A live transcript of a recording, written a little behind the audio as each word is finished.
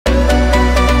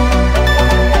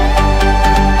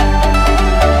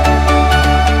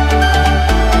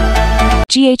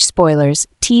GH spoilers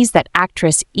tease that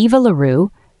actress Eva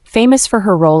LaRue, famous for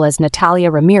her role as Natalia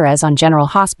Ramirez on General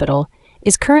Hospital,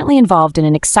 is currently involved in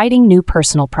an exciting new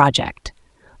personal project.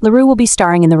 LaRue will be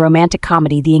starring in the romantic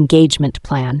comedy The Engagement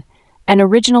Plan, an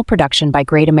original production by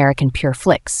Great American Pure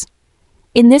Flix.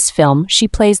 In this film, she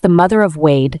plays the mother of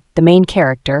Wade, the main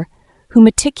character, who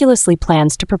meticulously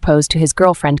plans to propose to his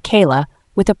girlfriend Kayla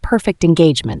with a perfect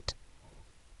engagement.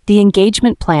 The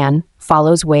Engagement Plan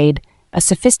follows Wade, a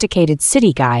sophisticated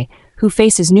city guy who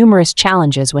faces numerous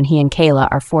challenges when he and Kayla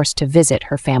are forced to visit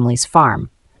her family's farm.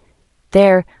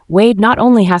 There, Wade not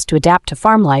only has to adapt to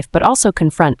farm life but also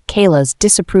confront Kayla's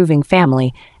disapproving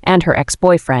family and her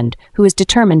ex-boyfriend, who is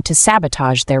determined to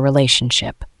sabotage their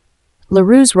relationship.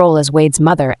 LaRue's role as Wade's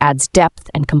mother adds depth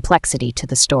and complexity to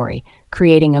the story,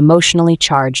 creating emotionally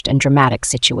charged and dramatic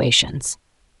situations.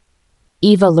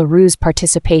 Eva LaRue's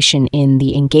participation in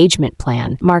The Engagement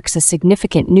Plan marks a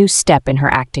significant new step in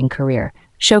her acting career,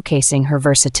 showcasing her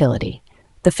versatility.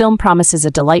 The film promises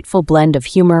a delightful blend of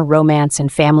humor, romance,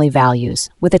 and family values,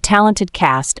 with a talented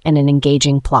cast and an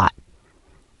engaging plot.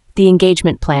 The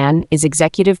Engagement Plan is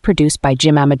executive produced by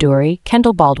Jim Amaduri,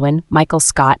 Kendall Baldwin, Michael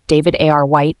Scott, David A.R.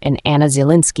 White, and Anna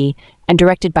Zielinski, and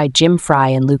directed by Jim Fry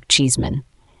and Luke Cheeseman.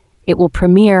 It will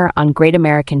premiere on Great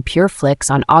American Pure Flix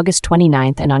on August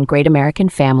 29th and on Great American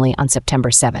Family on September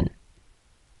 7th.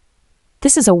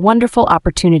 This is a wonderful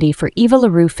opportunity for Eva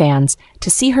LaRue fans to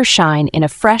see her shine in a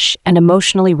fresh and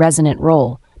emotionally resonant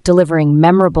role, delivering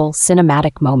memorable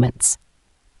cinematic moments.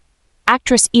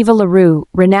 Actress Eva LaRue,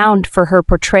 renowned for her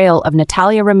portrayal of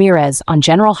Natalia Ramirez on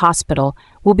General Hospital,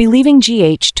 will be leaving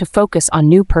GH to focus on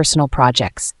new personal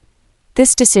projects.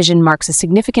 This decision marks a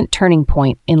significant turning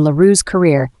point in LaRue's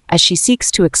career as she seeks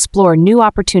to explore new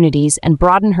opportunities and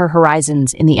broaden her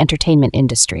horizons in the entertainment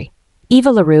industry.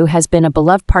 Eva LaRue has been a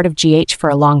beloved part of GH for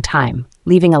a long time,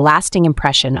 leaving a lasting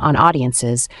impression on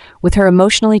audiences with her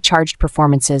emotionally charged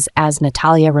performances as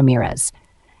Natalia Ramirez.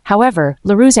 However,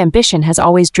 LaRue's ambition has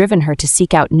always driven her to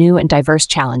seek out new and diverse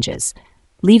challenges.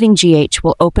 Leaving GH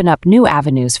will open up new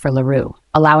avenues for LaRue,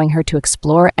 allowing her to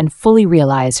explore and fully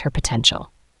realize her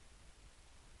potential.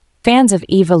 Fans of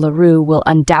Eva LaRue will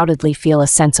undoubtedly feel a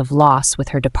sense of loss with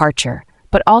her departure,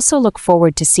 but also look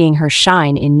forward to seeing her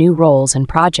shine in new roles and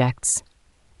projects.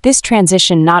 This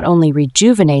transition not only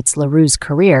rejuvenates LaRue's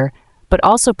career, but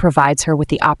also provides her with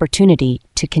the opportunity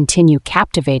to continue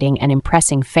captivating and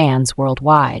impressing fans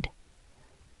worldwide.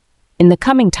 In the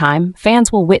coming time,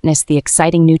 fans will witness the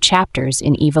exciting new chapters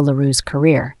in Eva LaRue's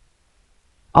career.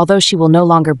 Although she will no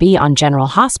longer be on General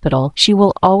Hospital, she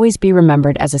will always be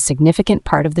remembered as a significant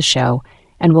part of the show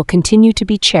and will continue to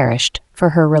be cherished for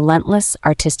her relentless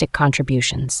artistic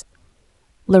contributions.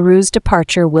 LaRue's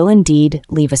departure will indeed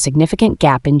leave a significant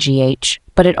gap in GH,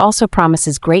 but it also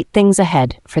promises great things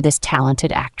ahead for this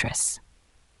talented actress.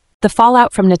 The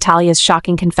fallout from Natalia's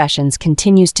shocking confessions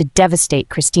continues to devastate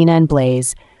Christina and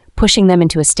Blaze, pushing them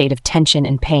into a state of tension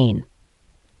and pain.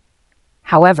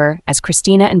 However, as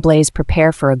Christina and Blaze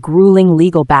prepare for a grueling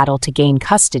legal battle to gain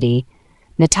custody,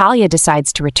 Natalia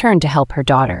decides to return to help her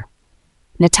daughter.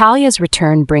 Natalia's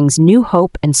return brings new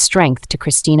hope and strength to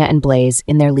Christina and Blaze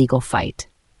in their legal fight.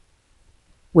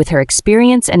 With her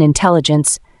experience and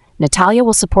intelligence, Natalia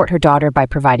will support her daughter by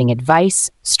providing advice,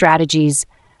 strategies,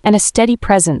 and a steady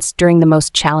presence during the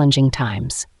most challenging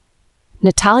times.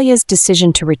 Natalia's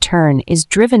decision to return is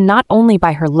driven not only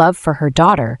by her love for her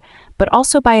daughter, but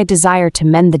also by a desire to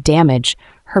mend the damage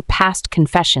her past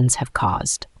confessions have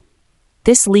caused.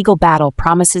 This legal battle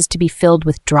promises to be filled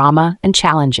with drama and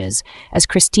challenges as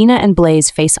Christina and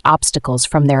Blaze face obstacles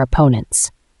from their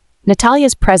opponents.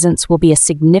 Natalia's presence will be a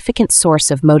significant source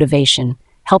of motivation,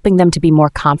 helping them to be more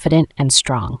confident and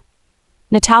strong.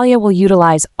 Natalia will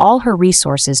utilize all her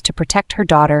resources to protect her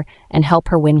daughter and help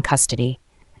her win custody.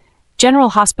 General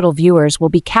Hospital viewers will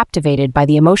be captivated by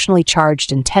the emotionally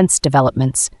charged and tense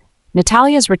developments.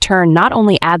 Natalia's return not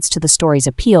only adds to the story's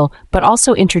appeal, but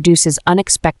also introduces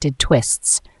unexpected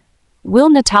twists. Will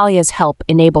Natalia's help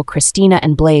enable Christina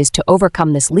and Blaze to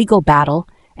overcome this legal battle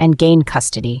and gain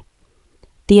custody?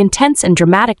 The intense and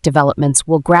dramatic developments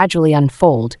will gradually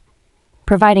unfold,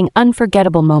 providing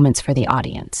unforgettable moments for the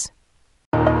audience.